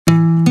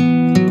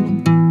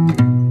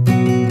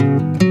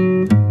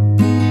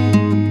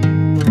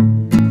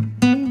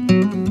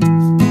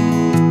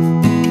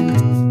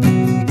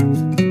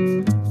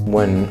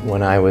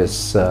When I was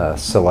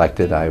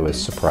selected, I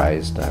was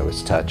surprised, I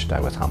was touched,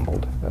 I was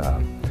humbled,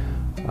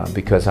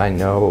 because I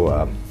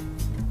know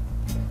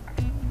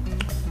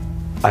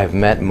I've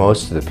met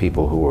most of the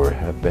people who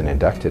have been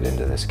inducted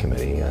into this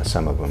committee.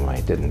 Some of them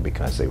I didn't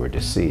because they were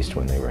deceased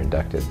when they were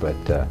inducted, but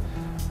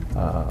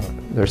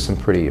there's some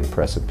pretty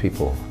impressive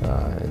people,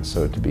 and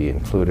so to be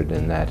included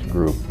in that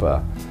group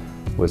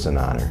was an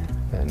honor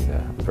and a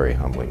very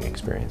humbling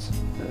experience.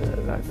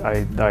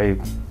 I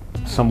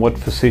somewhat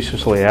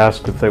facetiously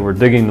asked if they were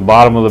digging the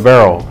bottom of the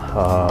barrel.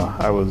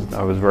 I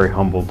was very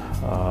humbled.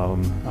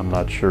 I'm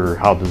not sure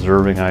how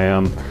deserving I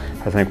am.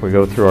 I think we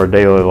go through our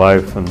daily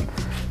life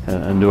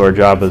and do our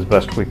job as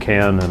best we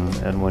can,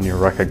 and when you're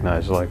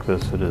recognized like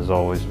this, it is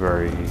always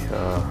very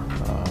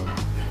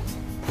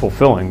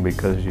fulfilling,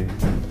 because you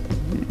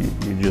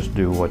just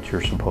do what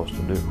you're supposed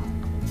to do.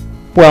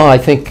 Well, I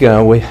think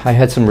I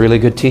had some really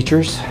good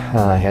teachers.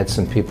 I had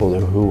some people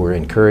who were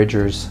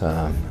encouragers.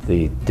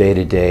 The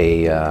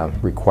day-to-day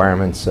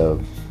requirements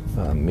of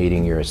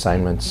meeting your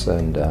assignments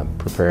and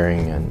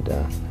preparing and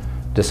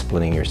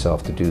disciplining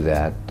yourself to do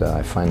that.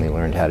 I finally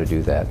learned how to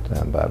do that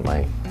about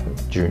my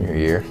junior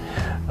year.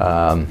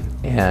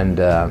 And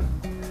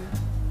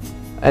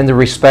the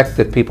respect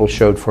that people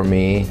showed for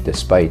me,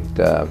 despite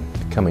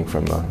coming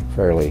from a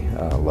fairly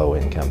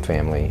low-income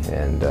family,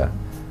 and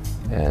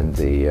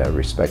the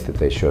respect that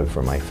they showed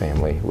for my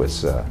family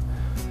was a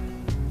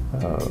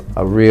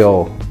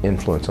real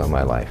influence on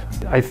my life.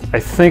 I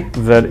think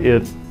that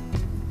it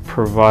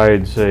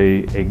provides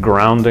a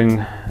grounding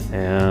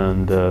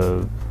and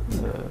a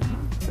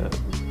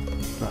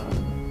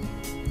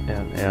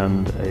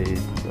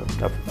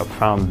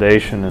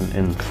foundation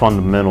in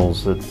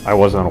fundamentals that I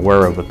wasn't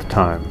aware of at the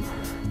time.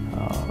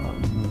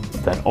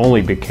 That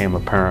only became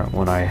apparent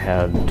when I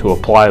had to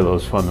apply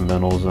those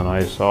fundamentals, and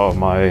I saw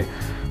my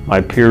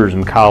peers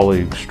and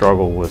colleagues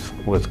struggle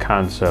with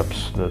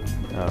concepts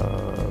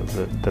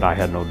that I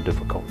had no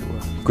difficulty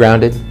with.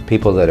 Grounded,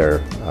 people that are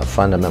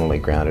fundamentally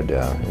grounded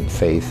in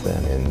faith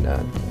and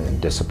in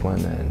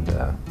discipline, and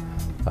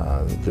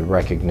the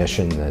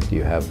recognition that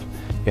you have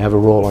a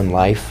role in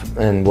life,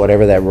 and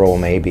whatever that role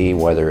may be,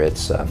 whether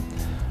it's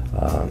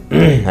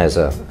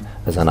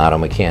as an auto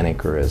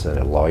mechanic, or as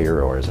a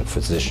lawyer, or as a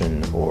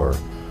physician, or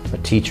a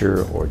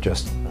teacher, or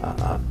just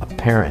a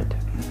parent.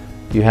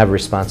 You have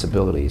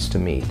responsibilities to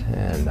meet,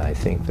 and I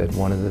think that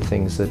one of the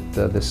things that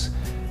this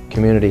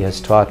community has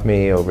taught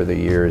me over the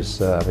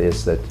years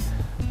is that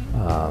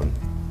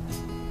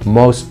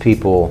most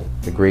people,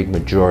 the great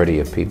majority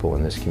of people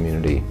in this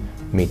community,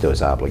 meet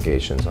those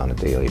obligations on a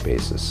daily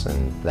basis,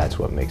 and that's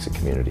what makes a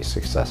community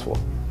successful.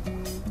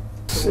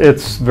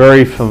 It's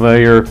very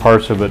familiar.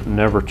 Parts of it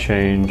never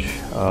change.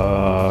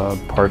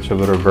 Parts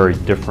of it are very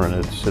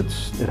different.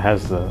 It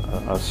has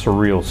a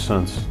surreal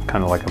sense,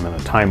 kind of like I'm in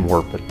a time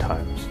warp at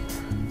times,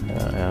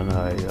 and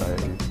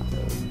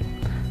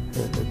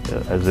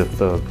as if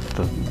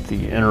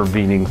the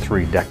intervening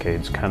 3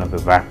 decades kind of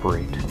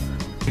evaporate.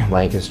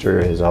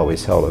 Lancaster has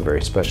always held a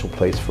very special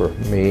place for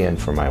me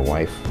and for my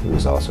wife,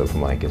 who's also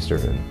from Lancaster.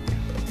 And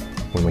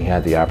when we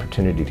had the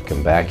opportunity to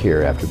come back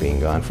here after being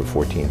gone for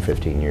 14,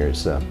 15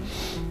 years,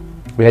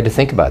 we had to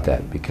think about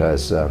that,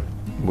 because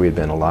we had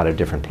been a lot of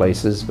different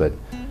places, but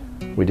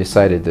we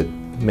decided that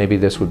maybe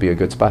this would be a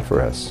good spot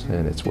for us,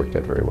 and it's worked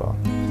out very well.